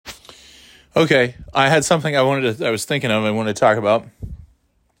Okay, I had something I was thinking of. I wanted to talk about.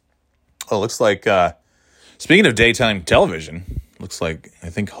 Oh, looks like speaking of daytime television, looks like I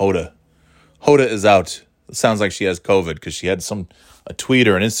think Hoda is out. It sounds like she has COVID because she had a tweet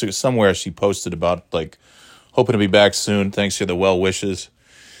or an Instagram somewhere she posted about like hoping to be back soon. Thanks for the well wishes.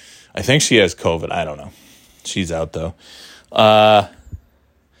 I think she has COVID. I don't know. She's out though. Bart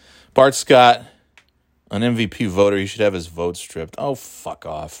Scott, an MVP voter, he should have his vote stripped. Oh, fuck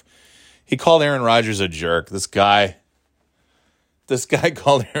off. He called Aaron Rodgers a jerk. This guy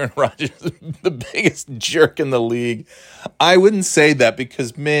called Aaron Rodgers the biggest jerk in the league. I wouldn't say that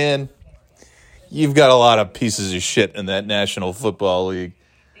because, man, you've got a lot of pieces of shit in that National Football League.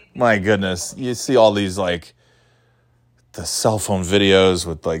 My goodness. You see all these, like, the cell phone videos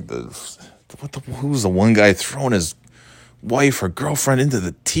with, like, who's the one guy throwing his wife or girlfriend into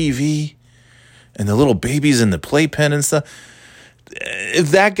the TV and the little babies in the playpen and stuff.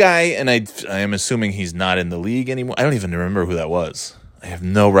 If that guy, and I am assuming he's not in the league anymore. I don't even remember who that was. I have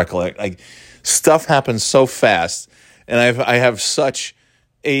no recollection. Like, stuff happens so fast, and I have such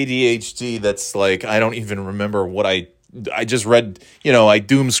ADHD that's like I don't even remember what I just read. You know, I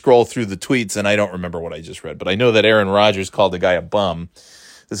doom scroll through the tweets, and I don't remember what I just read. But I know that Aaron Rodgers called the guy a bum.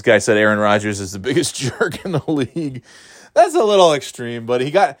 This guy said Aaron Rodgers is the biggest jerk in the league. That's a little extreme, but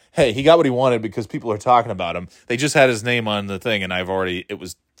he got what he wanted because people are talking about him. They just had his name on the thing, and it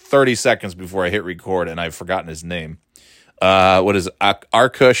was 30 seconds before I hit record, and I've forgotten his name. What is it?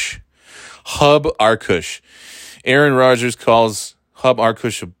 Arkush? Hub Arkush. Aaron Rodgers calls Hub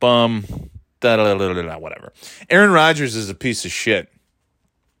Arkush a bum. Whatever. Aaron Rodgers is a piece of shit.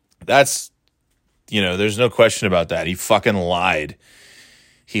 That's, there's no question about that. He fucking lied.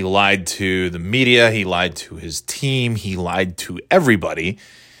 He lied to the media. He lied to his team. He lied to everybody,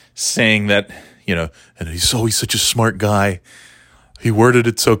 saying that, and he's such a smart guy. He worded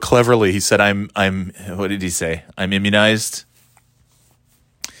it so cleverly. He said, what did he say? I'm immunized.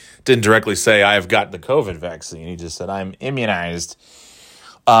 Didn't directly say I've got the COVID vaccine. He just said, I'm immunized.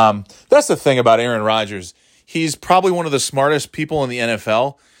 That's the thing about Aaron Rodgers. He's probably one of the smartest people in the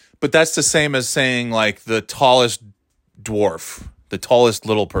NFL, but that's the same as saying like the tallest dwarf. The tallest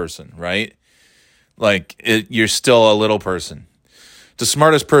little person, right? Like, you're still a little person. The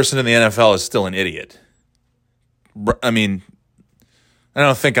smartest person in the NFL is still an idiot. I mean, I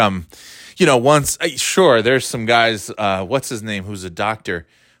don't think I'm, sure, there's some guys, what's his name, who's a doctor.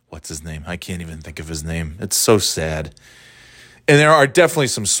 What's his name? I can't even think of his name. It's so sad. And there are definitely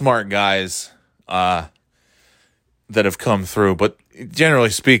some smart guys that have come through, but generally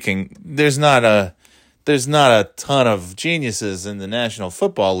speaking, there's not a ton of geniuses in the National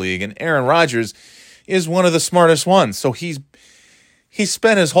Football League, and Aaron Rodgers is one of the smartest ones. So he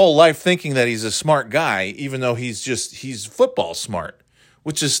spent his whole life thinking that he's a smart guy, even though he's football smart,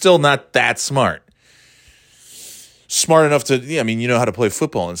 which is still not that smart. Smart enough to, you know how to play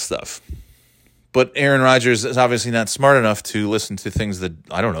football and stuff. But Aaron Rodgers is obviously not smart enough to listen to things that,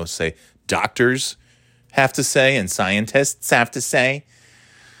 I don't know, say doctors have to say and scientists have to say.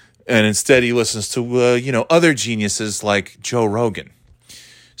 And instead he listens to, other geniuses like Joe Rogan.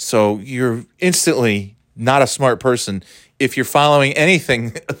 So you're instantly not a smart person if you're following any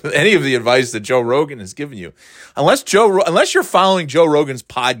of the advice that Joe Rogan has given you. Unless you're following Joe Rogan's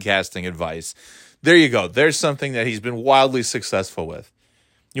podcasting advice, there you go. There's something that he's been wildly successful with.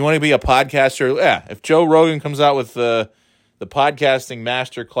 You want to be a podcaster? Yeah. If Joe Rogan comes out with the podcasting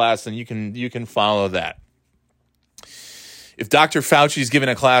master class, then you can follow that. If Dr. Fauci's giving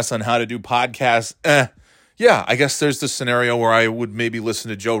a class on how to do podcasts, yeah, I guess there's the scenario where I would maybe listen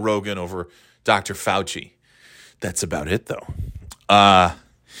to Joe Rogan over Dr. Fauci. That's about it, though.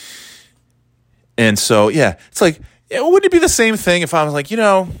 And so, yeah, it's like, wouldn't it be the same thing if I was like,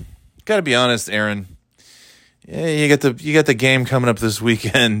 got to be honest, Aaron, you got the game coming up this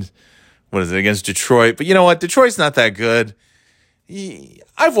weekend. What is it, against Detroit? But you know what? Detroit's not that good.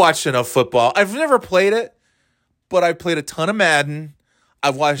 I've watched enough football. I've never played it. But I played a ton of Madden.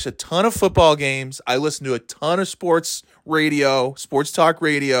 I've watched a ton of football games. I listen to a ton of sports talk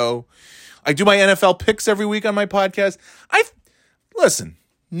radio. I do my NFL picks every week on my podcast. Listen,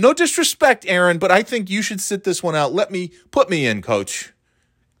 no disrespect, Aaron, but I think you should sit this one out. Put me in, coach.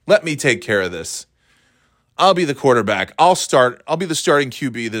 Let me take care of this. I'll be the quarterback. I'll be the starting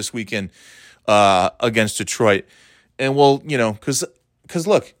QB this weekend against Detroit. And we'll, because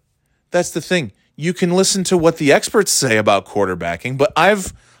look, that's the thing. You can listen to what the experts say about quarterbacking, but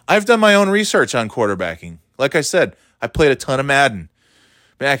I've done my own research on quarterbacking. Like I said, I played a ton of Madden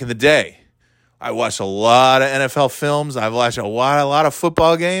back in the day. I watched a lot of NFL films. I've watched a lot of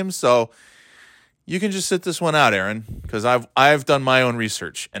football games. So you can just sit this one out, Aaron, because I've done my own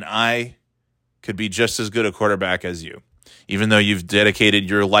research, and I could be just as good a quarterback as you. Even though you've dedicated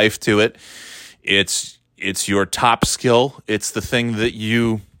your life to it, it's your top skill. It's the thing that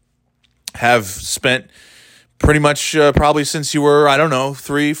you have spent pretty much probably since you were,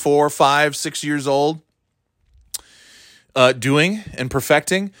 3, 4, 5, 6 years old, doing and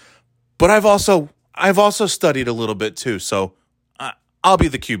perfecting. But I've also studied a little bit too. So I'll be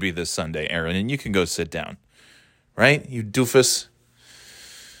the QB this Sunday, Aaron, and you can go sit down. Right? You doofus.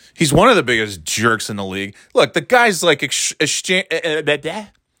 He's one of the biggest jerks in the league. Look, the guy's like the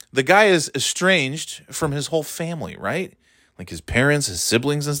guy is estranged from his whole family, right? Like his parents, his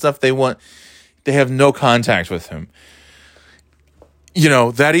siblings and stuff, they have no contact with him.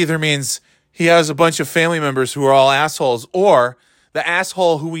 That either means he has a bunch of family members who are all assholes, or the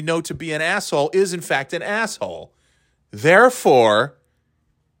asshole who we know to be an asshole is in fact an asshole. Therefore,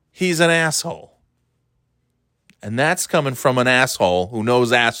 he's an asshole. And that's coming from an asshole who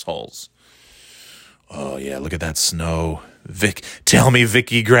knows assholes. Oh, yeah, look at that snow. Tell me,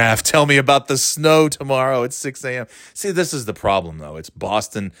 Vicky Graff, tell me about the snow tomorrow at 6 a.m. See, this is the problem, though. It's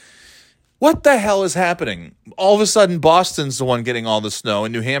Boston. What the hell is happening? All of a sudden, Boston's the one getting all the snow,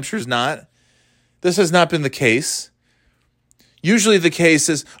 and New Hampshire's not. This has not been the case. Usually the case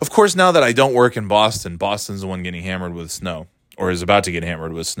is, of course, now that I don't work in Boston, Boston's the one getting hammered with snow. Or is about to get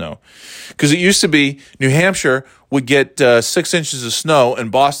hammered with snow. Because it used to be New Hampshire would get 6 inches of snow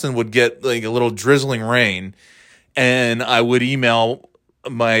and Boston would get like a little drizzling rain. And I would email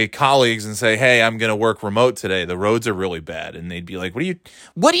my colleagues and say, hey, I'm going to work remote today. The roads are really bad. And they'd be like,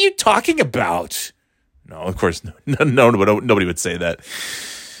 what are you talking about? No, of course, no, nobody would say that.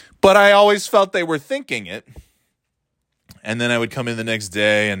 But I always felt they were thinking it. And then I would come in the next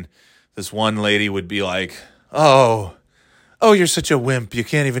day and this one lady would be like, oh, you're such a wimp. You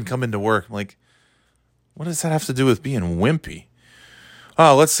can't even come into work. I'm like, what does that have to do with being wimpy?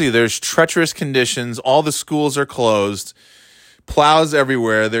 Oh, let's see. There's treacherous conditions. All the schools are closed. Plows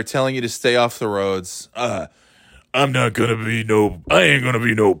everywhere. They're telling you to stay off the roads. I ain't going to be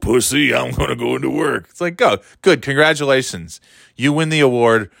no pussy. I'm going to go into work. It's like, go. Good. Congratulations. You win the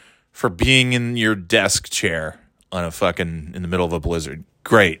award for being in your desk chair in the middle of a blizzard.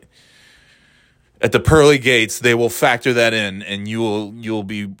 Great. At the pearly gates, they will factor that in, and you'll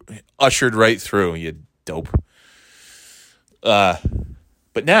be ushered right through, you dope. But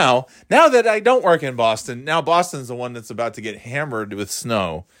now that I don't work in Boston, now Boston's the one that's about to get hammered with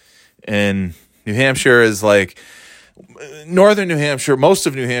snow. And New Hampshire is like, northern New Hampshire, most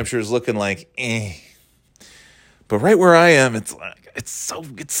of New Hampshire is looking like, eh. But right where I am, it's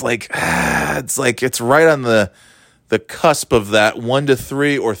right on the cusp of that 1 to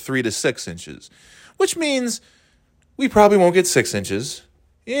 3 or 3 to 6 inches. Which means we probably won't get 6 inches,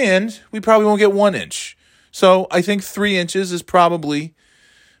 and we probably won't get 1 inch. So I think 3 inches is probably,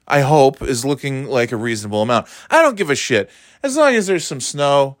 I hope, is looking like a reasonable amount. I don't give a shit. As long as there's some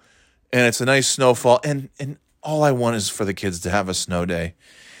snow, and it's a nice snowfall, and all I want is for the kids to have a snow day.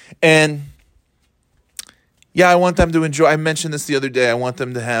 And, yeah, I want them to enjoy. I mentioned this the other day. I want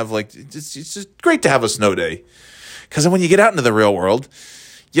them to have, it's just great to have a snow day. Because when you get out into the real world,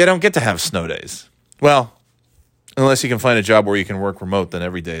 you don't get to have snow days. Well, unless you can find a job where you can work remote, then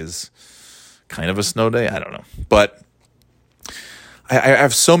every day is kind of a snow day. I don't know. But I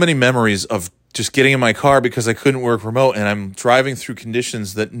have so many memories of just getting in my car because I couldn't work remote, and I'm driving through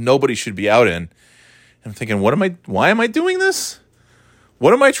conditions that nobody should be out in. And I'm thinking, why am I doing this?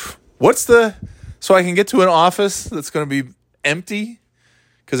 So I can get to an office that's going to be empty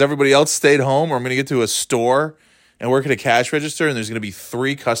because everybody else stayed home, or I'm going to get to a store and work at a cash register, and there's going to be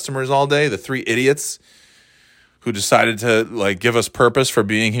 3 customers all day, the 3 idiots who decided to give us purpose for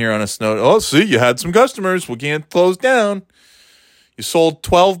being here on a snow. Oh, see, you had some customers. We can't close down. You sold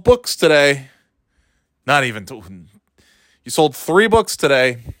 12 books today. Not even. You sold 3 books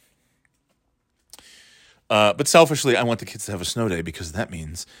today. But selfishly, I want the kids to have a snow day because that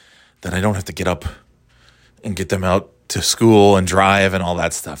means that I don't have to get up and get them out to school and drive and all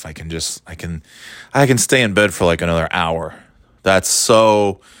that stuff. I can stay in bed for another hour. That's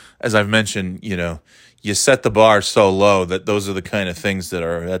so, as I've mentioned, you set the bar so low that those are the kind of things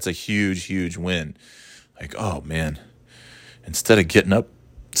that's a huge, huge win. Oh man, instead of getting up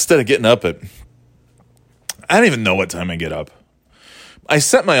at, I don't even know what time I get up. I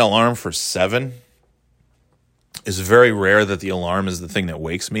set my alarm for 7. It's very rare that the alarm is the thing that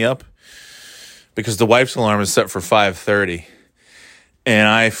wakes me up, because the wife's alarm is set for 5:30, and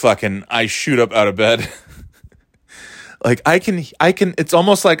I shoot up out of bed. I can, it's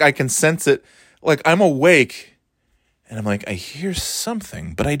almost like I can sense it. I'm awake, and I'm I hear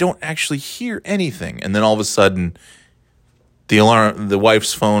something, but I don't actually hear anything. And then all of a sudden, the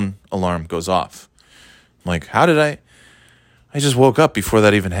wife's phone alarm goes off. I'm like, how did I just woke up before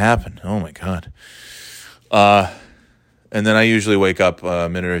that even happened. Oh my God. And then I usually wake up a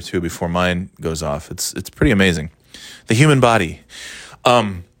minute or two before mine goes off. It's pretty amazing. The human body.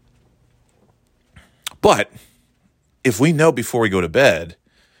 But if we know before we go to bed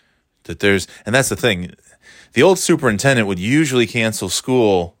that and that's the thing, the old superintendent would usually cancel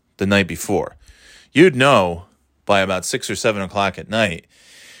school the night before. You'd know by about 6 or 7 o'clock at night,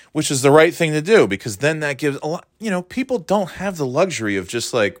 which is the right thing to do, because then that gives a lot, people don't have the luxury of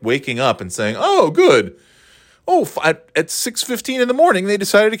just like waking up and saying, oh, good. Oh, at 6:15 in the morning, they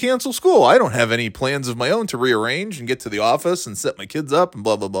decided to cancel school. I don't have any plans of my own to rearrange and get to the office and set my kids up and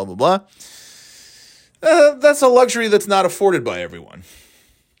blah, blah, blah, blah, blah. That's a luxury that's not afforded by everyone.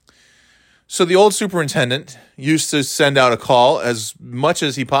 So the old superintendent used to send out a call as much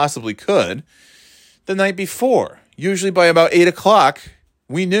as he possibly could the night before. Usually by about 8 o'clock,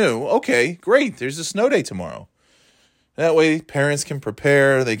 we knew, okay, great, there's a snow day tomorrow. That way parents can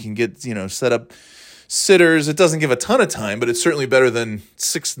prepare. They can get, set up sitters. It doesn't give a ton of time, but it's certainly better than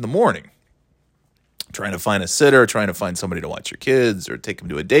 6 in the morning. Trying to find a sitter, trying to find somebody to watch your kids or take them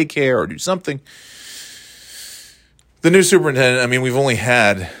to a daycare or do something. The new superintendent, we've only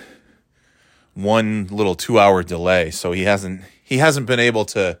had one little 2-hour delay, so he hasn't been able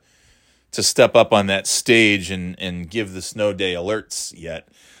to step up on that stage and give the snow day alerts yet.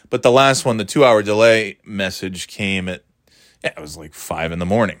 But the last one, the 2-hour delay message came it was like 5 in the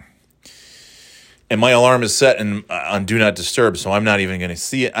morning. And my alarm is set on Do Not Disturb, so I'm not even going to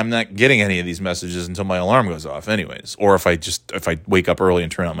see it. I'm not getting any of these messages until my alarm goes off anyways, or if I wake up early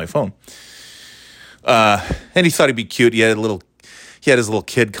and turn on my phone. And he thought he'd be cute. He had his little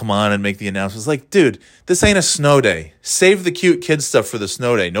kid come on and make the announcements. Like, dude, this ain't a snow day. Save the cute kid stuff for the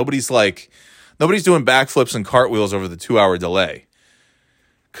snow day. Nobody's doing backflips and cartwheels over the 2-hour delay.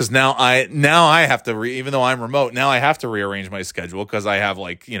 Because now I have to, even though I'm remote, now I have to rearrange my schedule because I have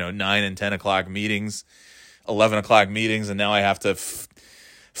 9 and 10 o'clock meetings, 11 o'clock meetings, and now I have to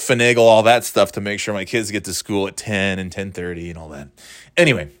finagle all that stuff to make sure my kids get to school at 10 and 10:30 and all that.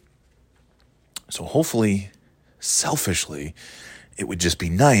 Anyway, so hopefully, selfishly, it would just be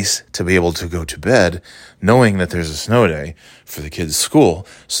nice to be able to go to bed knowing that there's a snow day for the kids' school.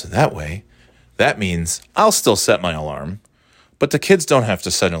 So that means I'll still set my alarm. But the kids don't have to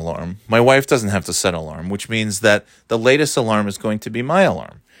set an alarm. My wife doesn't have to set an alarm, which means that the latest alarm is going to be my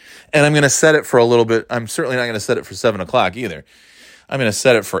alarm. And I'm going to set it for a little bit. I'm certainly not going to set it for 7 o'clock either. I'm going to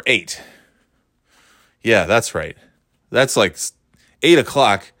set it for 8. Yeah, that's right. That's like 8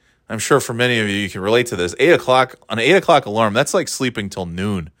 o'clock. I'm sure for many of you can relate to this. 8 o'clock, an 8 o'clock alarm, that's like sleeping till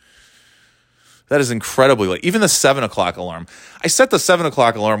noon. That is incredibly late. Even the 7 o'clock alarm. I set the 7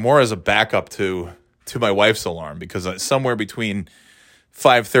 o'clock alarm more as a backup to my wife's alarm, because somewhere between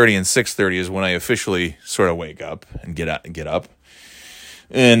 5:30 and 6:30 is when I officially sort of wake up and get up.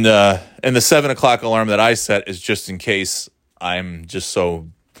 And the 7 o'clock alarm that I set is just in case I'm just so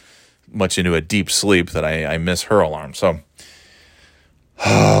much into a deep sleep that I miss her alarm. So,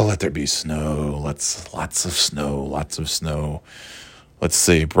 let there be snow. Lots of snow. Let's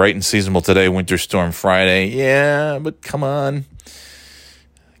see. Bright and seasonable today, winter storm Friday. Yeah, but come on.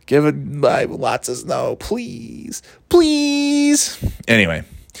 Give it lots of snow, please. Anyway,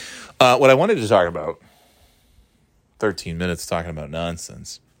 what I wanted to talk about, 13 minutes talking about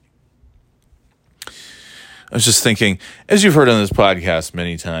nonsense. I was just thinking, as you've heard on this podcast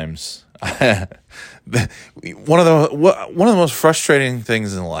many times, one of the most frustrating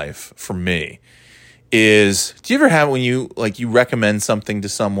things in life for me is, do you ever have when you recommend something to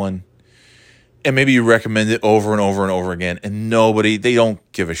someone, and maybe you recommend it over and over and over again, and they don't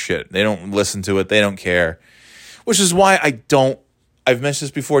give a shit. They don't listen to it. They don't care. Which is why I've mentioned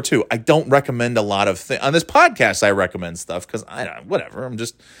this before too. I don't recommend a lot of things. On this podcast, I recommend stuff because whatever. I'm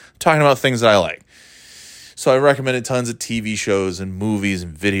just talking about things that I like. So I recommended tons of TV shows and movies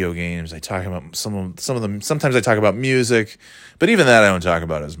and video games. I talk about some of them. Sometimes I talk about music, but even that I don't talk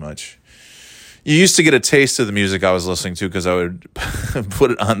about as much. You used to get a taste of the music I was listening to because I would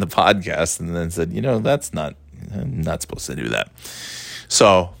put it on the podcast and then said, I'm not supposed to do that.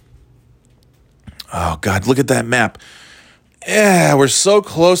 So, oh God, look at that map. Yeah, we're so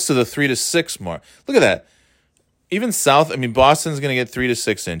close to the 3 to 6 mark. Look at that. Even south, Boston's going to get 3 to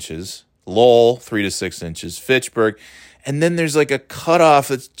 6 inches. Lowell, 3 to 6 inches. Fitchburg. And then there's like a cutoff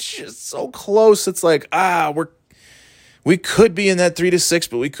that's just so close. It's like, we could be in that 3 to 6,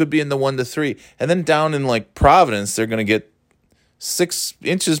 but we could be in the 1 to 3. And then down in like Providence, they're going to get 6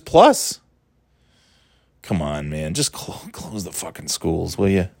 inches plus. Come on, man. Just close the fucking schools, will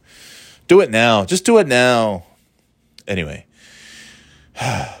you? Do it now. Just do it now. Anyway,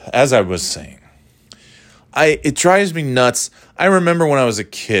 as I was saying, it drives me nuts. I remember when I was a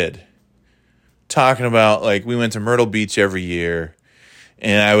kid talking about, like, we went to Myrtle Beach every year,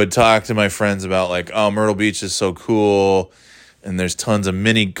 and I would talk to my friends about, like, oh, Myrtle Beach is so cool, and there's tons of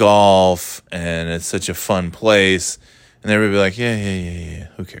mini golf, and it's such a fun place. And everybody would be like, yeah,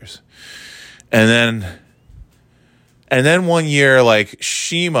 who cares? And then one year, like,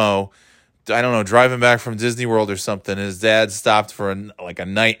 Shimo, I don't know, driving back from Disney World or something, his dad stopped for a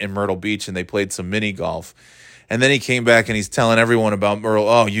night in Myrtle Beach, and they played some mini golf. And then he came back and he's telling everyone about Myrtle.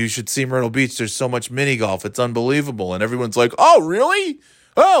 Oh, you should see Myrtle Beach. There's so much mini golf. It's unbelievable. And everyone's like, oh, really?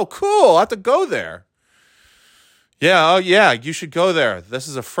 Oh, cool. I'll have to go there. Yeah, oh, yeah, you should go there. This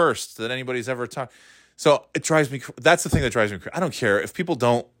is a first that anybody's ever talked. So it drives me. That's the thing that drives me crazy. I don't care if people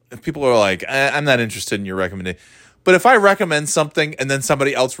are like, I'm not interested in your recommendation. But if I recommend something and then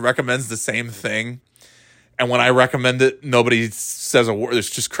somebody else recommends the same thing, and when I recommend it, nobody says a word, there's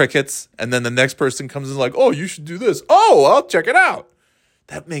just crickets, and then the next person comes in like, oh, you should do this. Oh, I'll check it out.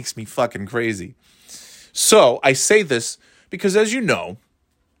 That makes me fucking crazy. So I say this because, as you know,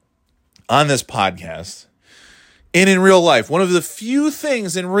 on this podcast, and in real life, one of the few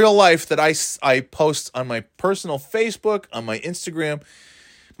things in real life that I post on my personal Facebook, on my Instagram,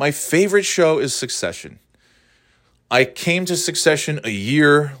 my favorite show is Succession. I came to Succession a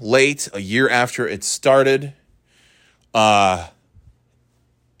year late, a year after it started. It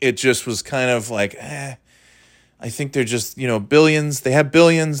just was kind of like, I think they're just, billions. They have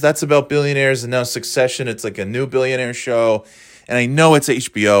billions. That's about billionaires. And now Succession, it's like a new billionaire show. And I know it's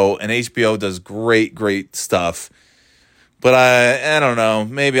HBO, and HBO does great, great stuff. But I don't know.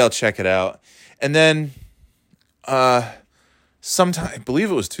 Maybe I'll check it out. And then sometime, I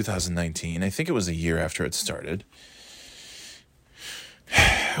believe it was 2019. I think it was a year after it started.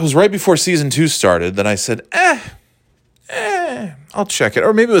 It was right before season 2 started that I said, I'll check it.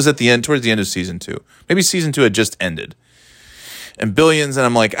 Or maybe it was towards the end of season 2. Maybe season 2 had just ended. And Billions, and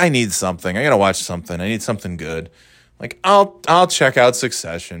I'm like, I need something. I got to watch something. I need something good. Like, I'll check out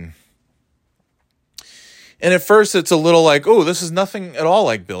Succession. And at first it's a little like, oh, this is nothing at all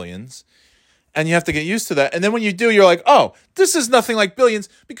like Billions. And you have to get used to that. And then when you do, you're like, oh, this is nothing like Billions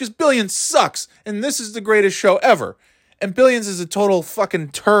because Billions sucks. And this is the greatest show ever. And Billions is a total fucking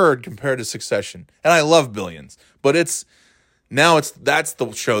turd compared to Succession. And I love Billions. But that's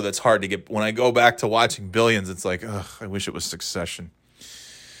the show that's hard to get. When I go back to watching Billions, it's like, ugh, I wish it was Succession.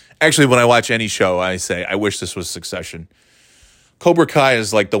 Actually, when I watch any show, I say, I wish this was Succession. Cobra Kai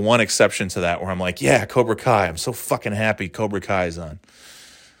is like the one exception to that where I'm like, yeah, Cobra Kai. I'm so fucking happy Cobra Kai is on.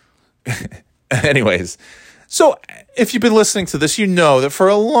 Anyways, so if you've been listening to this, you know that for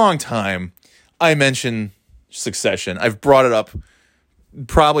a long time, I mention Succession. I've brought it up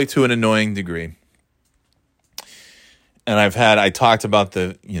probably to an annoying degree. And I talked about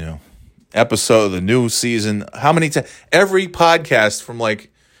the, episode, the new season, how many times, every podcast from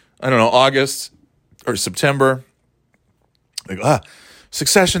August or September,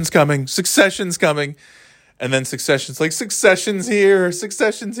 Succession's coming. And then Succession's like, Succession's here,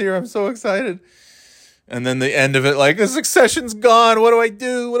 I'm so excited. And then the end of it, like, the Succession's gone, what do I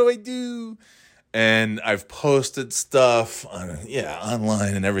do? And I've posted stuff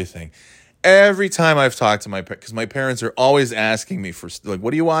online and everything. Every time I've talked to because my parents are always asking me for, like,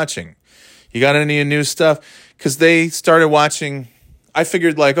 what are you watching? You got any new stuff? Because they started watching, I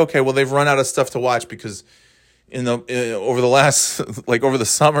figured, like, okay, well, they've run out of stuff to watch because over the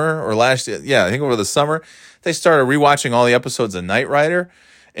summer or last year, I think over the summer, they started rewatching all the episodes of Knight Rider,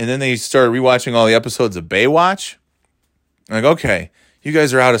 and then they started rewatching all the episodes of Baywatch. I'm like, okay, you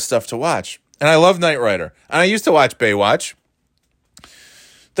guys are out of stuff to watch. And I love Knight Rider. And I used to watch Baywatch.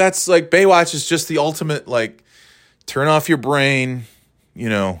 That's like, Baywatch is just the ultimate, like, turn off your brain,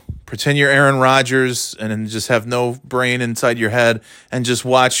 pretend you're Aaron Rodgers and then just have no brain inside your head and just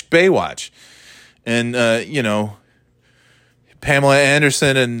watch Baywatch. And, Pamela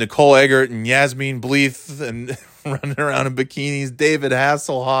Anderson and Nicole Eggert and Yasmin Bleeth and running around in bikinis, David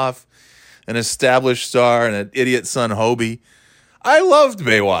Hasselhoff, an established star, and an idiot son, Hobie. I loved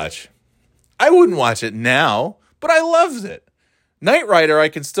Baywatch. I wouldn't watch it now, but I loved it. Knight Rider, I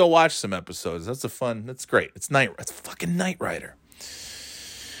can still watch some episodes. That's great. It's fucking Knight Rider.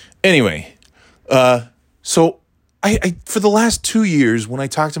 Anyway, so I for the last 2 years, when I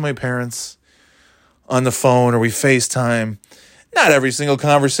talk to my parents on the phone or we FaceTime, not every single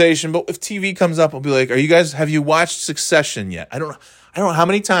conversation, but if TV comes up, I'll be like, have you watched Succession yet? I don't know how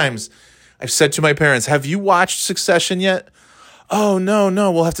many times I've said to my parents, have you watched Succession yet? Oh, no,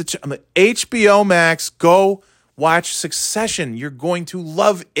 we'll have to check. I'm like, HBO Max, go watch Succession. You're going to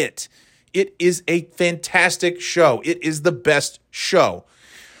love it. It is a fantastic show. It is the best show.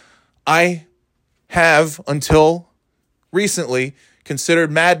 I have, until recently, considered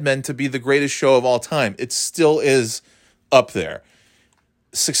Mad Men to be the greatest show of all time. It still is up there.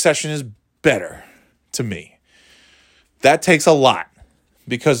 Succession is better to me. That takes a lot,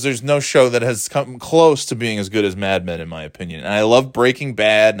 because there's no show that has come close to being as good as Mad Men, in my opinion. And I love Breaking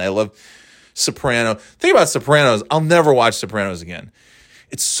Bad, and I love Soprano. Think about Sopranos. I'll never watch Sopranos again.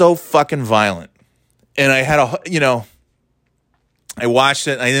 It's so fucking violent. And I had I watched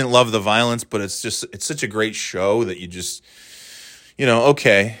it, and I didn't love the violence, but it's such a great show that you just,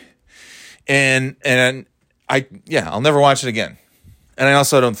 okay. And I'll never watch it again. And I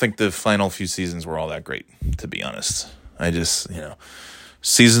also don't think the final few seasons were all that great, to be honest. I just,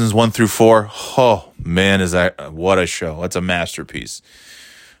 seasons 1 through 4, oh man, what a show. That's a masterpiece.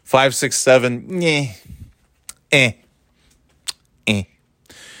 5, 6, 7,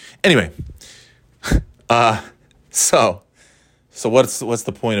 Anyway, so what's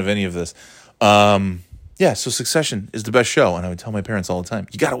the point of any of this? So Succession is the best show, and I would tell my parents all the time,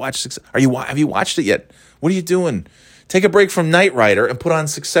 you got to watch Succession. Have you watched it yet? What are you doing? Take a break from Knight Rider and put on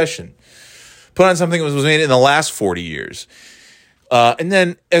Succession. Put on something that was made in the last 40 years. And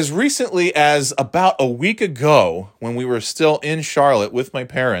then as recently as about a week ago, when we were still in Charlotte with my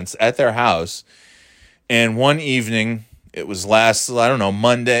parents at their house, and one evening, it was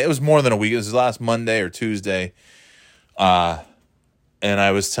Monday. It was more than a week. It was last Monday or Tuesday. And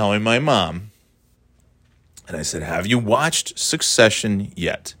I was telling my mom, and I said, have you watched Succession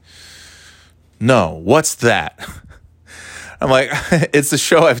yet? No. What's that? I'm like, it's the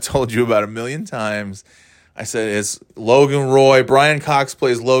show I've told you about a million times. I said, it's Logan Roy. Brian Cox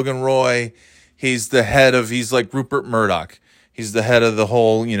plays Logan Roy. He's like Rupert Murdoch. He's the head of the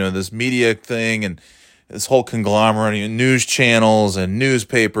whole, this media thing and this whole conglomerate, news channels and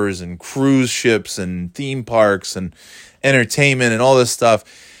newspapers and cruise ships and theme parks and entertainment and all this stuff.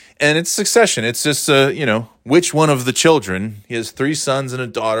 And it's Succession. It's just, which one of the children, he has 3 sons and a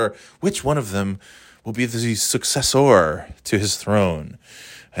daughter, which one of them will be the successor to his throne,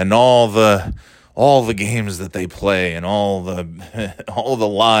 and all the games that they play, and all the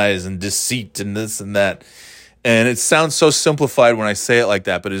lies and deceit and this and that. And it sounds so simplified when I say it like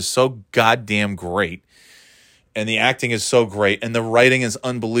that, but it's so goddamn great. And the acting is so great, and the writing is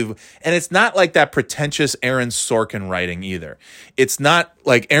unbelievable. And it's not like that pretentious Aaron Sorkin writing either. It's not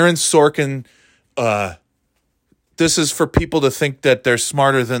like Aaron Sorkin, this is for people to think that they're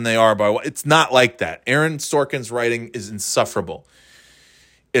smarter than they are. It's not like that. Aaron Sorkin's writing is insufferable.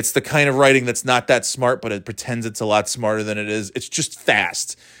 It's the kind of writing that's not that smart, but it pretends it's a lot smarter than it is. It's just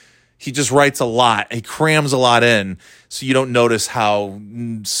fast. He just writes a lot. He crams a lot in, so you don't notice how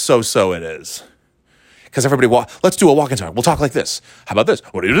so-so it is. Because everybody, let's do a walk-in time. We'll talk like this. How about this?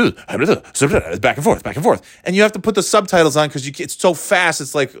 What do you do? It's back and forth. And you have to put the subtitles on because it's so fast.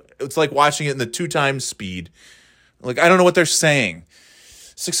 It's like watching it in the 2 times speed. Like, I don't know what they're saying.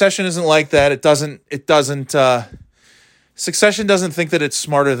 Succession isn't like that. Succession doesn't think that it's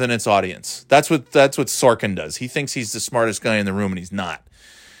smarter than its audience. That's what Sorkin does. He thinks he's the smartest guy in the room, and he's not.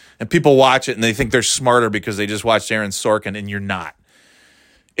 And people watch it and they think they're smarter because they just watched Aaron Sorkin, and you're not.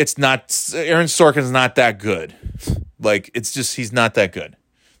 It's not, Aaron Sorkin's not that good. He's not that good.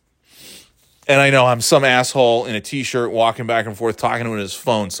 And I know I'm some asshole in a t-shirt walking back and forth talking to his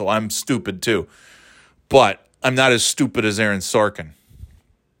phone, so I'm stupid too. But I'm not as stupid as Aaron Sorkin.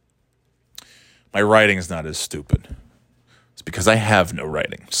 My writing is not as stupid. It's because I have no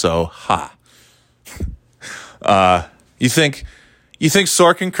writing. So, You think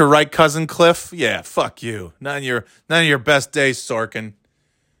Sorkin could write Cousin Cliff? Yeah, fuck you. Not in your best days, Sorkin.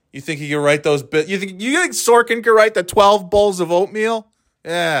 You think he could write those bits? You think Sorkin could write the 12 bowls of oatmeal?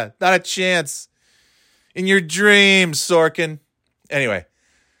 Yeah, not a chance. In your dreams, Sorkin. Anyway,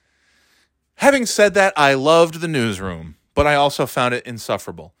 having said that, I loved The Newsroom, but I also found it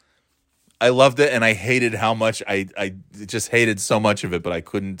insufferable. I loved it, and I hated how much I just hated so much of it, but I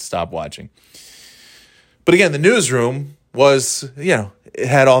couldn't stop watching. But again, The Newsroom was, it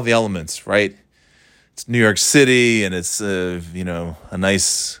had all the elements, right? It's New York City, and it's, a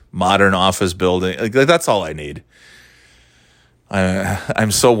nice modern office building. Like, that's all I need.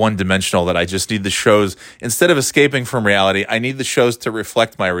 I'm so one-dimensional that I just need the shows. Instead of escaping from reality, I need the shows to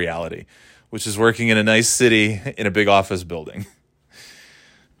reflect my reality, which is working in a nice city in a big office building.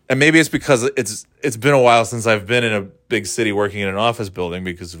 And maybe it's because it's been a while since I've been in a big city working in an office building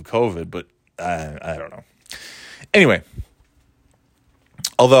because of COVID, but I don't know. Anyway,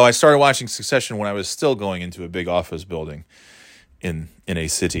 although I started watching Succession when I was still going into a big office building in a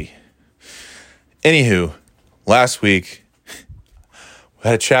city. Anywho, last week, I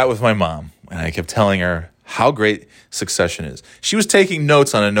had a chat with my mom, and I kept telling her how great Succession is. She was taking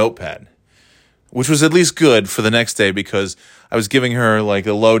notes on a notepad, which was at least good for the next day because I was giving her like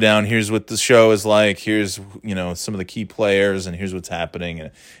a lowdown. Here's what the show is like. Here's, some of the key players and here's what's happening.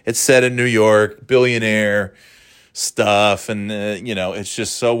 And it's set in New York, billionaire stuff. And, it's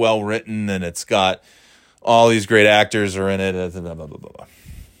just so well written and it's got all these great actors are in it. Blah, blah, blah, blah.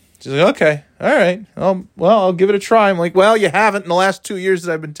 She's like, okay, all right. Well, I'll give it a try. I'm like, well, you haven't in the last 2 years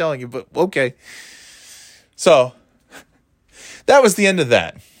that I've been telling you, but okay. So that was the end of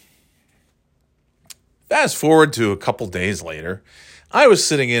that. Fast forward to a couple days later, I was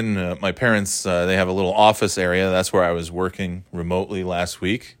sitting in my parents' they have a little office area. That's where I was working remotely last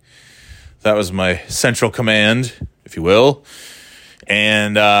week. That was my central command, if you will.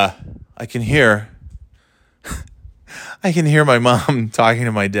 And I can hear my mom talking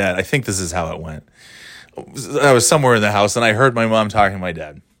to my dad. I think this is how it went. I was somewhere in the house, and I heard my mom talking to my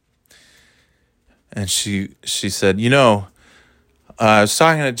dad. And she said, I was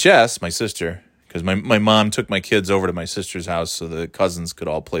talking to Jess, my sister, because my mom took my kids over to my sister's house so the cousins could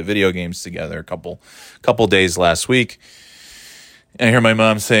all play video games together a couple days last week. And I hear my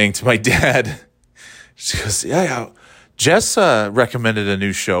mom saying to my dad, she goes, yeah, Jess recommended a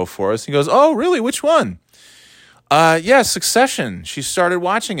new show for us. He goes, oh, really? Which one? Yeah, Succession. She started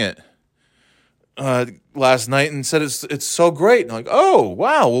watching it last night and said it's so great. And I'm like, oh,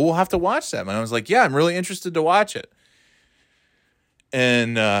 wow, well, we'll have to watch that. And I was like, yeah, I'm really interested to watch it.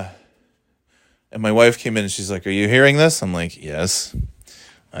 And my wife came in and she's like, are you hearing this? I'm like, yes,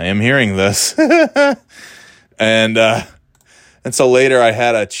 I am hearing this. And so later I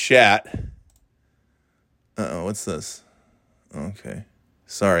had a chat. Uh-oh, what's this? Okay.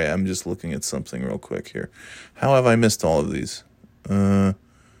 Sorry, I'm just looking at something real quick here. How have I missed all of these? Wait,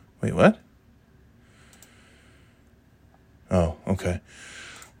 what? Oh, okay.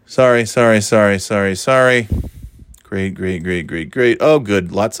 Sorry. Great. Oh,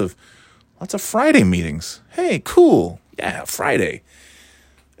 good. Lots of Friday meetings. Hey, cool. Yeah, Friday.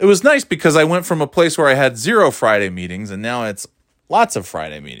 It was nice because I went from a place where I had 0 Friday meetings and now it's lots of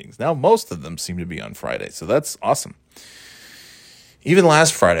Friday meetings. Now most of them seem to be on Friday, so that's awesome. Even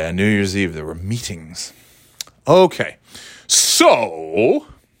last Friday on New Year's Eve, there were meetings. Okay, so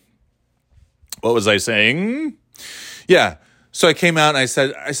what was I saying? Yeah, so I came out and I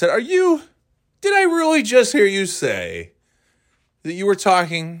said, did I really just hear you say that you were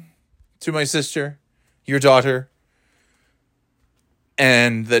talking to my sister, your daughter,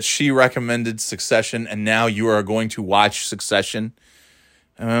 and that she recommended Succession and now you are going to watch Succession?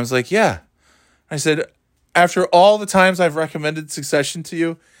 And I was like, yeah. I said, after all the times I've recommended Succession to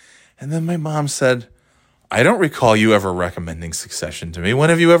you? And then my mom said, I don't recall you ever recommending Succession to me. When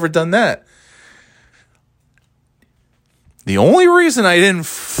have you ever done that? The only reason I didn't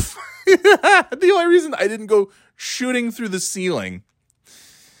go shooting through the ceiling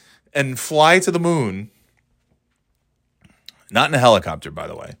and fly to the moon, not in a helicopter, by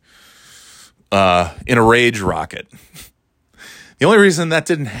the way, in a Rage rocket. The only reason that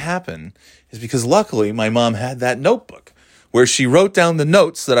didn't happen is because luckily my mom had that notebook where she wrote down the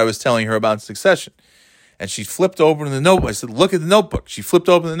notes that I was telling her about Succession. And she flipped open the notebook. I said, look at the notebook. She flipped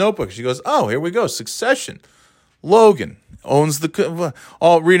open the notebook. She goes, oh, here we go. Succession. Logan owns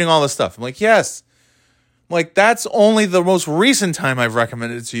reading all this stuff. I'm like, yes. I'm like, that's only the most recent time I've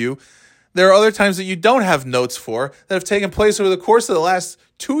recommended it to you. There are other times that you don't have notes for that have taken place over the course of the last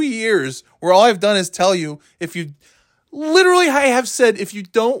 2 years where all I've done is tell you I have said, if you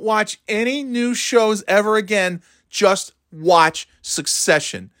don't watch any new shows ever again, just watch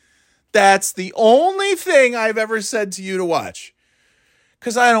Succession. That's the only thing I've ever said to you to watch.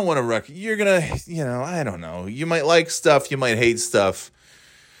 Because I don't want to you're going to, I don't know. You might like stuff. You might hate stuff.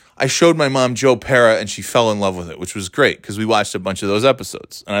 I showed my mom Joe Pera and she fell in love with it, which was great because we watched a bunch of those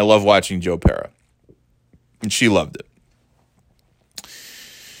episodes. And I love watching Joe Pera. And she loved it.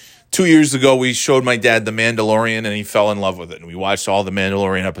 2 years ago, we showed my dad The Mandalorian and he fell in love with it. And we watched all the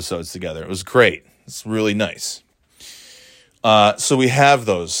Mandalorian episodes together. It was great. It's really nice. So we have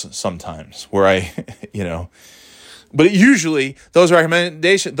those sometimes where but usually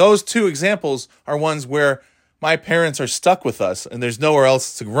those two examples are ones where my parents are stuck with us and there's nowhere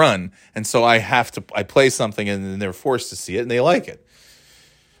else to run. And so I play something and then they're forced to see it and they like it.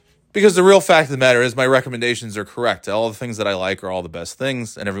 Because the real fact of the matter is my recommendations are correct. All the things that I like are all the best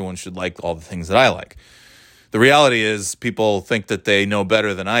things and everyone should like all the things that I like. The reality is people think that they know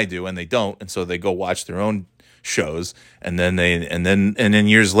better than I do and they don't. And so they go watch their own shows and then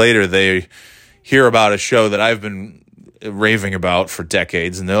years later they hear about a show that I've been raving about for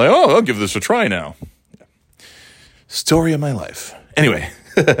decades and they're like, oh, I'll give this a try now. Story of my life. Anyway,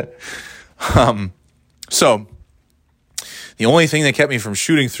 So the only thing that kept me from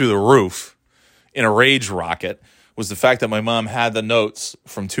shooting through the roof in a rage rocket was the fact that my mom had the notes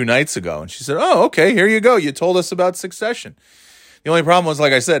from 2 nights ago. And she said, oh, okay, here you go. You told us about Succession. The only problem was,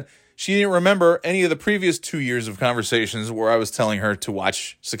 like I said, she didn't remember any of the previous 2 years of conversations where I was telling her to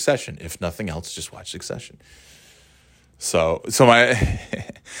watch Succession. If nothing else, just watch Succession. So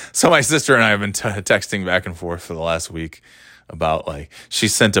my sister and I have been texting back and forth for the last week about, like, she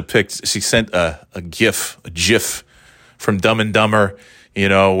sent a GIF from Dumb and Dumber, you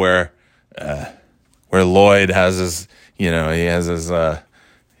know, where Lloyd has his, you know, he has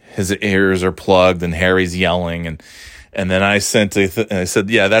his ears are plugged and Harry's yelling, and then I said,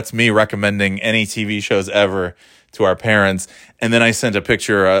 yeah, that's me recommending any TV shows ever to our parents. And then I sent a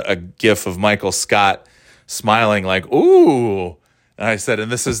picture, a GIF of Michael Scott smiling like, ooh. And I said,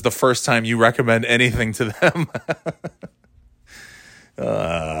 and this is the first time you recommend anything to them.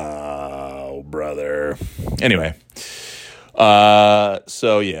 Oh, brother. Anyway.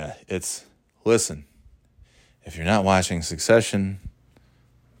 So yeah, listen, if you're not watching Succession,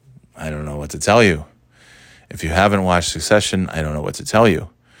 I don't know what to tell you. If you haven't watched Succession, I don't know what to tell you.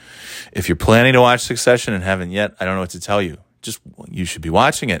 If you're planning to watch Succession and haven't yet, I don't know what to tell you. You should be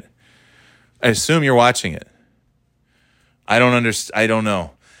watching it. I assume you're watching it. I don't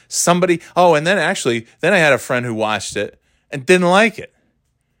know. And then I had a friend who watched it and didn't like it.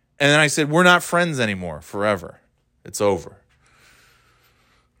 And then I said, we're not friends anymore forever. It's over.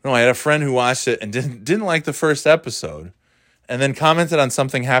 No, I had a friend who watched it and didn't like the first episode, and then commented on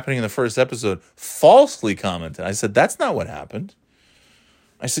something happening in the first episode, falsely commented. I said, that's not what happened.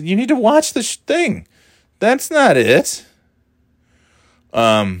 I said, you need to watch this thing. That's not it.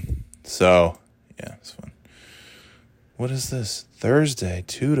 So, yeah, it's fun. What is this? Thursday,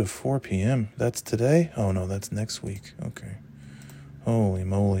 2 to 4 p.m. That's today? Oh, no, that's next week. Okay. Holy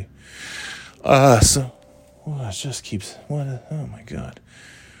moly. It just keeps... What? Oh, my God.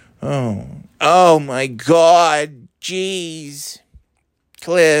 Oh, my God. Jeez.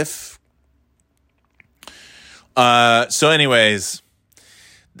 Cliff. So anyways,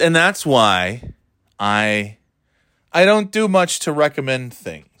 and that's why I don't do much to recommend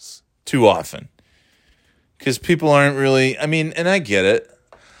things too often. Because people aren't really, and I get it.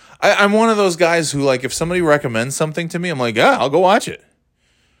 I'm one of those guys who, like, if somebody recommends something to me, I'm like, yeah, I'll go watch it.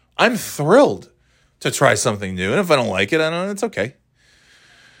 I'm thrilled to try something new. And if I don't like it, it's okay.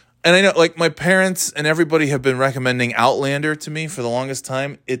 And I know, like, my parents and everybody have been recommending Outlander to me for the longest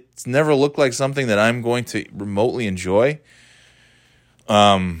time. It's never looked like something that I'm going to remotely enjoy.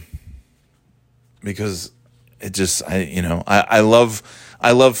 Because it just, I love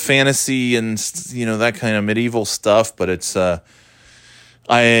fantasy and, that kind of medieval stuff, but it's, so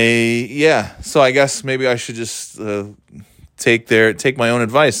I guess maybe I should just take my own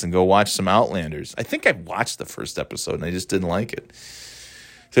advice and go watch some Outlanders. I think I watched the first episode and I just didn't like it.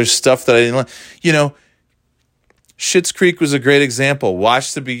 There's stuff that I didn't like. Schitt's Creek was a great example.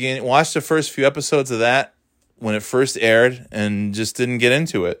 Watched the first few episodes of that when it first aired and just didn't get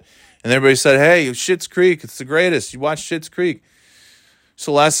into it. And everybody said, hey, Schitt's Creek, it's the greatest. You watch Schitt's Creek.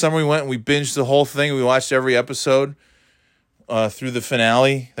 So last summer we went and we binged the whole thing. We watched every episode through the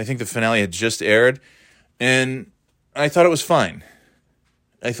finale. I think the finale had just aired. And I thought it was fine.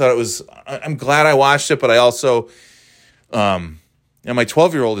 I'm glad I watched it, but I also, and my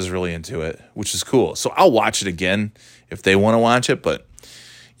 12-year-old is really into it, which is cool. So I'll watch it again if they want to watch it. But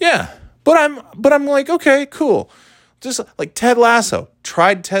yeah, but I'm like, okay, cool. Just like Ted Lasso.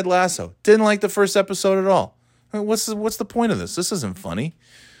 Tried Ted Lasso. Didn't like the first episode at all. What's the point of this? This isn't funny.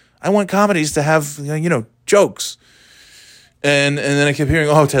 I want comedies to have, jokes. And then I kept hearing,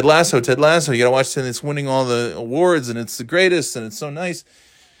 oh, Ted Lasso. You got to watch it. It's winning all the awards and it's the greatest and it's so nice.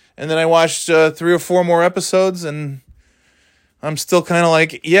 And then I watched 3 or 4 more episodes and I'm still kind of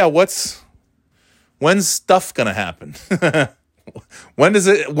like, yeah, when's stuff going to happen? When does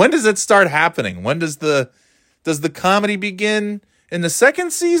it start happening? When does the comedy begin in the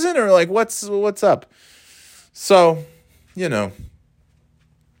second season or like what's up? So,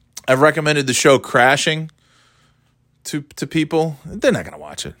 I've recommended the show Crashing to people. They're not going to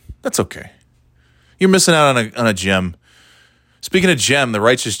watch it. That's okay. You're missing out on a gem. Speaking of gem, The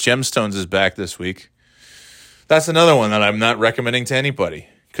Righteous Gemstones is back this week. That's another one that I'm not recommending to anybody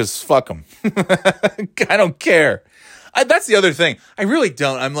because fuck them. I don't care. That's the other thing. I really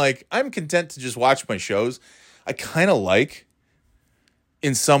don't. I'm content to just watch my shows. I kind of like,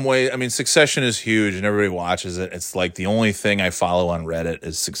 in some way, Succession is huge and everybody watches it. It's like the only thing I follow on Reddit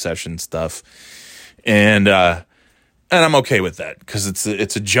is Succession stuff. And I'm okay with that because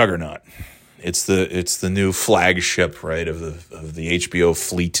it's a juggernaut. It's the new flagship, right, of the HBO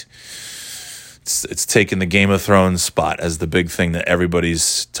fleet. it's taken the Game of Thrones spot as the big thing that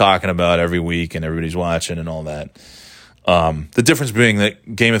everybody's talking about every week and everybody's watching and all that. The difference being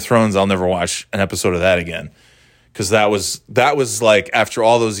that Game of Thrones, I'll never watch an episode of that again, because that was like, after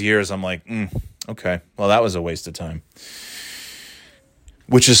all those years, I'm like, okay, well, that was a waste of time.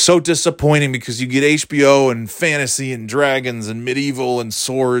 Which is so disappointing, because you get HBO and fantasy and dragons and medieval and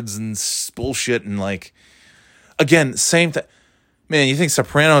swords and bullshit, and like, again, same thing. Man, you think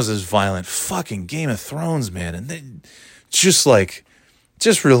Sopranos is violent? Fucking Game of Thrones, man. And they just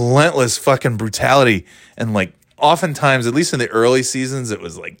relentless fucking brutality. And like, oftentimes, at least in the early seasons, it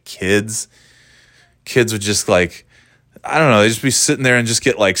was like kids. Kids would just like, I don't know, they'd just be sitting there and just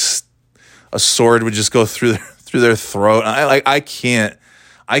get like, a sword would just go through their throat. I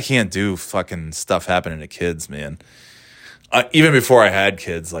can't do fucking stuff happening to kids, man. Even before I had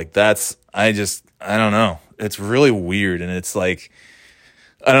kids, like I don't know. It's really weird, and it's like,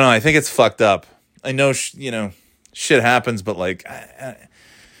 I don't know. I think it's fucked up. I know, shit happens, but like,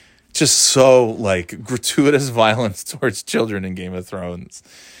 just so like gratuitous violence towards children in Game of Thrones.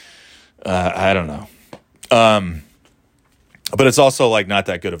 I don't know. But it's also like not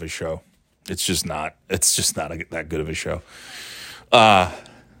that good of a show. It's just not that good of a show. But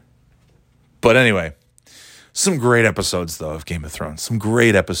anyway, some great episodes though of Game of Thrones. Some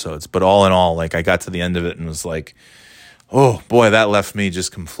great episodes, but all in all, like I got to the end of it and was like, oh boy, that left me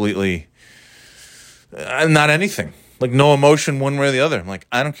just completely not anything. Like no emotion one way or the other. I'm like,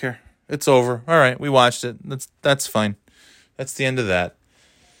 I don't care. It's over. All right, we watched it. That's fine. That's the end of that.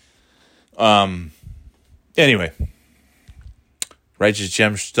 Anyway, Righteous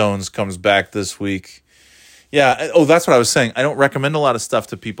Gemstones comes back this week. Yeah. Oh, that's what I was saying. I don't recommend a lot of stuff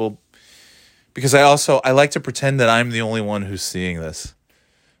to people because I like to pretend that I'm the only one who's seeing this,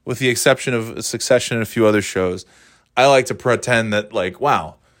 with the exception of Succession and a few other shows. I like to pretend that, like,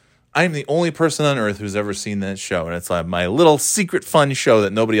 wow, I'm the only person on earth who's ever seen that show, and it's like my little secret fun show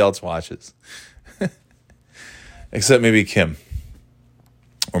that nobody else watches, except maybe Kim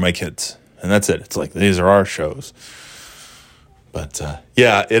or my kids, and that's it. It's like, these are our shows. But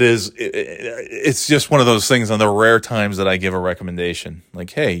yeah, it is. It's just one of those things on the rare times that I give a recommendation,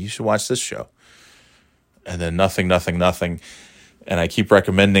 like, hey, you should watch this show, and then nothing. And I keep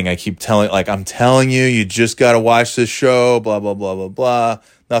recommending, I keep telling, like, I'm telling you, you just got to watch this show, blah, blah, blah, blah, blah,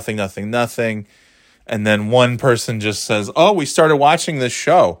 nothing. And then one person just says, oh, we started watching this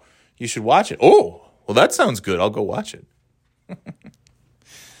show. You should watch it. Oh, well, that sounds good. I'll go watch it.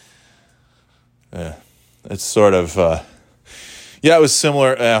 Yeah, it's sort of, yeah, it was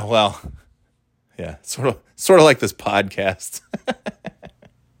similar. Yeah, sort of like this podcast.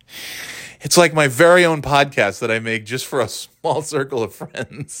 It's like my very own podcast that I make just for a small circle of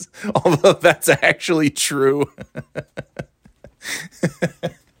friends, although that's actually true.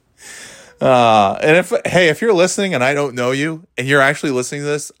 And if you're listening and I don't know you and you're actually listening to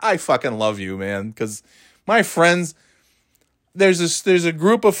this, I fucking love you, man. Because my friends, there's a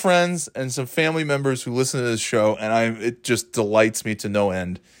group of friends and some family members who listen to this show, and it just delights me to no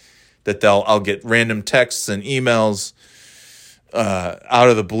end that I'll get random texts and emails out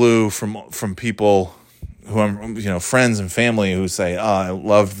of the blue from people who I'm, friends and family who say, oh, I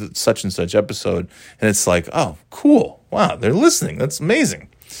love such and such episode. And it's like, oh, cool. Wow, they're listening. That's amazing.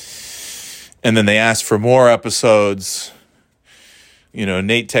 And then they ask for more episodes.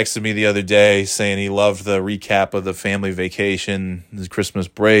 Nate texted me the other day saying he loved the recap of the family vacation, the Christmas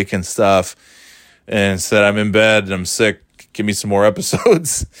break and stuff, and said, I'm in bed and I'm sick. Give me some more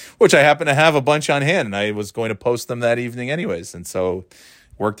episodes, which I happen to have a bunch on hand, and I was going to post them that evening anyways. And so it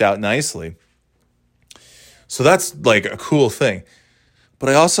worked out nicely. So that's like a cool thing. But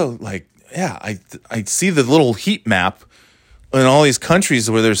I also I see the little heat map in all these countries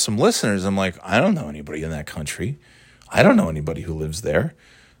where there's some listeners. I'm like, I don't know anybody in that country. I don't know anybody who lives there.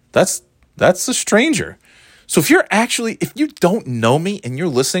 That's a stranger. So if you don't know me and you're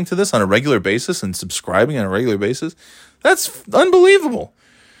listening to this on a regular basis and subscribing on a regular basis, that's unbelievable.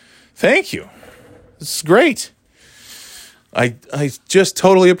 Thank you. This is great. I just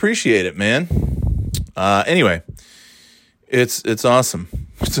totally appreciate it, man. Anyway, it's awesome.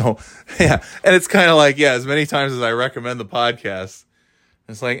 So yeah, and it's kind of like, yeah, as many times as I recommend the podcast,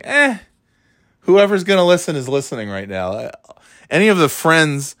 it's like, whoever's gonna listen is listening right now. Any of the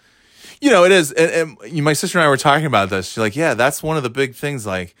friends, it is. And my sister and I were talking about this. She's like, yeah, that's one of the big things.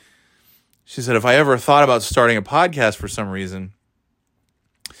 Like, she said, if I ever thought about starting a podcast for some reason,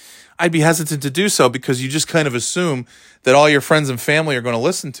 I'd be hesitant to do so because you just kind of assume that all your friends and family are going to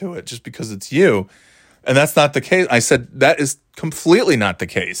listen to it just because it's you. And that's not the case. I said, that is completely not the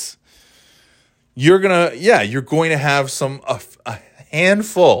case. You're going to have a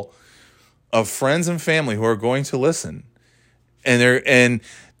handful of friends and family who are going to listen. And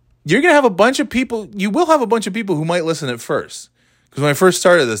you're going to have a bunch of people, you will have a bunch of people who might listen at first. Because when I first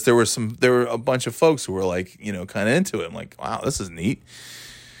started this, there were a bunch of folks who were like, kind of into it. I'm like, wow, this is neat.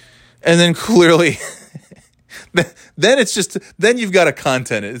 And then clearly, then you've got a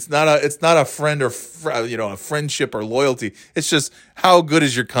content. It's not a friend or a friendship or loyalty. It's just how good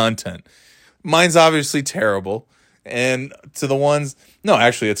is your content. Mine's obviously terrible, and to the ones, no,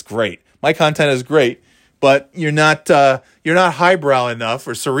 actually, it's great. My content is great, but you're not highbrow enough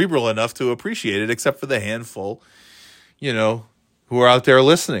or cerebral enough to appreciate it, except for the handful, who are out there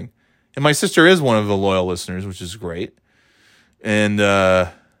listening. And my sister is one of the loyal listeners, which is great. And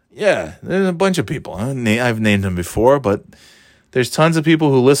yeah, there's a bunch of people. I've named them before, but there's tons of people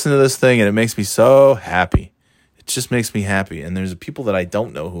who listen to this thing, and it makes me so happy. It just makes me happy. And there's people that I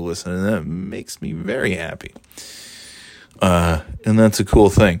don't know who listen, and that makes me very happy. And that's a cool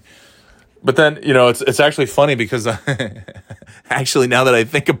thing. But then, it's actually funny because actually, now that I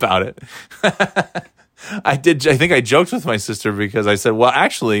think about it, I think I joked with my sister because I said, well,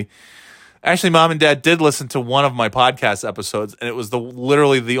 actually, Mom and Dad did listen to one of my podcast episodes, and it was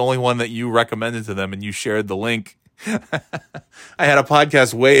literally the only one that you recommended to them, and you shared the link. I had a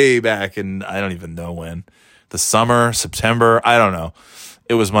podcast way back in, I don't even know when, the summer, September, I don't know.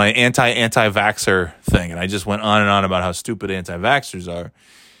 It was my anti-vaxxer thing, and I just went on and on about how stupid anti-vaxxers are.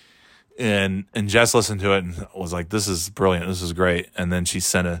 And Jess listened to it and was like, this is brilliant, this is great. And then she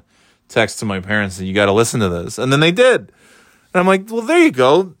sent a text to my parents and you got to listen to this. And then they did. And I'm like, well, there you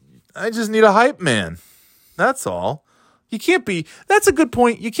go. I just need a hype man. That's all. That's a good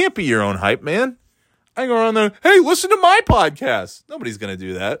point. You can't be your own hype man. I go around there, hey, listen to my podcast. Nobody's going to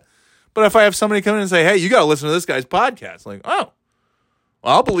do that. But if I have somebody come in and say, hey, you got to listen to this guy's podcast. Like, oh,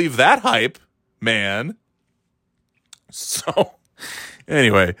 well, I'll believe that hype, man. So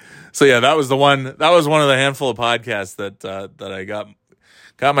anyway, yeah, that was one of the handful of podcasts that I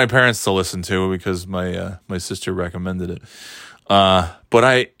got my parents to listen to because my sister recommended it.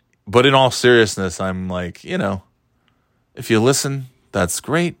 But in all seriousness, I'm like, if you listen, that's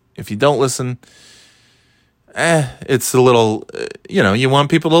great. If you don't listen, it's a little, you want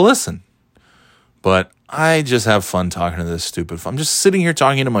people to listen. But I just have fun talking to this stupid phone. I'm just sitting here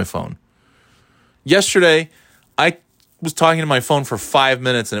talking to my phone. Yesterday, I was talking to my phone for 5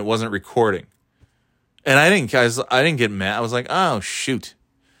 minutes and it wasn't recording. And I didn't get mad. I was like, oh, shoot.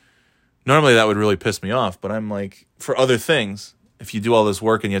 Normally that would really piss me off, but I'm like, for other things, if you do all this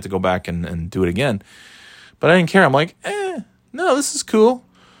work and you have to go back and do it again. But I didn't care. I'm like, no, this is cool.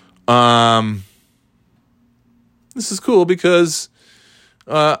 This is cool because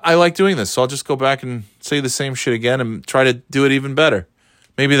I like doing this. So I'll just go back and say the same shit again and try to do it even better.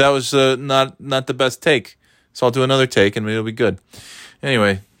 Maybe that was not the best take. So I'll do another take and maybe it'll be good.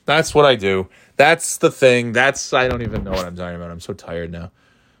 Anyway, that's what I do. That's the thing. I don't even know what I'm talking about. I'm so tired now.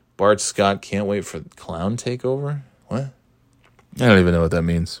 Bart Scott can't wait for the clown takeover? What? I don't even know what that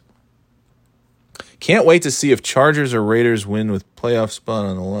means. Can't wait to see if Chargers or Raiders win with playoff spot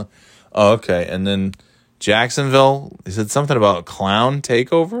on the line. Oh, okay. And then Jacksonville, they said something about a clown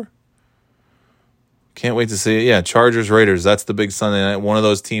takeover? Can't wait to see it. Yeah, Chargers, Raiders. That's the big Sunday night. One of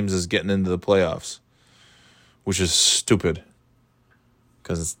those teams is getting into the playoffs, which is stupid.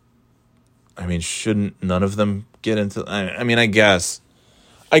 Because, shouldn't none of them get into... I guess.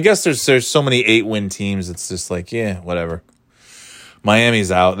 I guess there's so many 8-win teams. It's just like, yeah, whatever.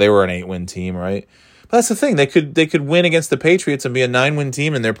 Miami's out. They were an 8-win team, right? But that's the thing. They could win against the Patriots and be a 9-win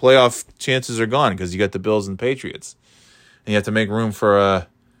team, and their playoff chances are gone because you got the Bills and Patriots, and you have to make room for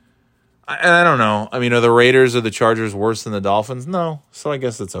I don't know. Are the Raiders or the Chargers worse than the Dolphins? No. So I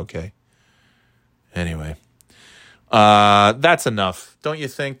guess it's okay. Anyway, that's enough. Don't you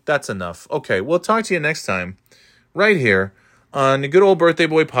think? That's enough. Okay, we'll talk to you next time, right here on the Good Old Birthday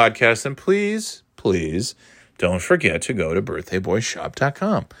Boy Podcast. And please, please, don't forget to go to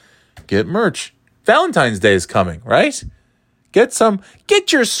birthdayboyshop.com. Get merch. Valentine's Day is coming, right? Get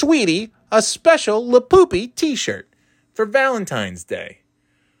your sweetie a special La Poopy t-shirt for Valentine's Day.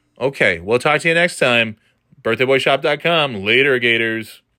 Okay, we'll talk to you next time. birthdayboyshop.com. Later, Gators.